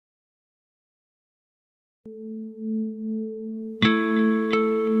Hey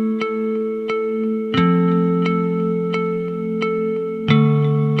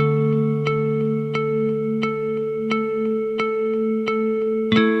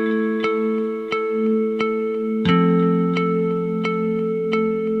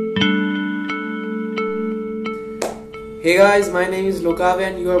guys, my name is Lokavya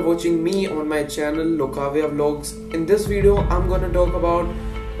and you are watching me on my channel Lokavya Vlogs. In this video, I'm gonna talk about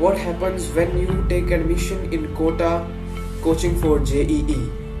what happens when you take admission in Kota coaching for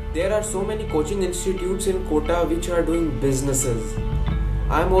JEE. There are so many coaching institutes in Kota which are doing businesses.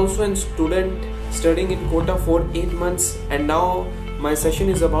 I'm also a student studying in Kota for 8 months and now my session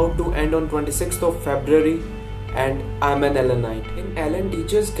is about to end on 26th of February and I'm an LNite. In LN,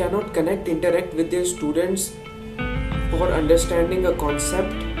 teachers cannot interact with their students for understanding a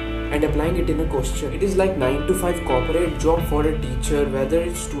concept and applying it in a question. It is like 9 to 5 corporate job for a teacher, whether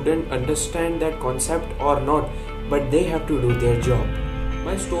its student understand that concept or not, but they have to do their job.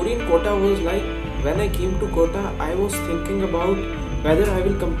 My story in Kota was like, when I came to Kota, I was thinking about whether I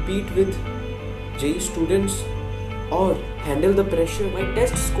will compete with JEE students or handle the pressure. My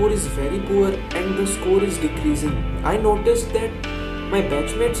test score is very poor and the score is decreasing. I noticed that my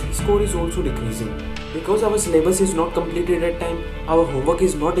batchmates' score is also decreasing. Because our syllabus is not completed at time, our homework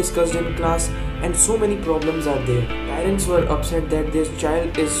is not discussed in class and so many problems are there. Parents were upset that their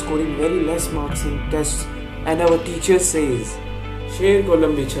child is scoring very less marks in tests and our teacher says, शेर को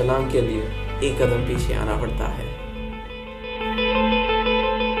लंबी छलांग के लिए एक कदम पीछे आना पड़ता है.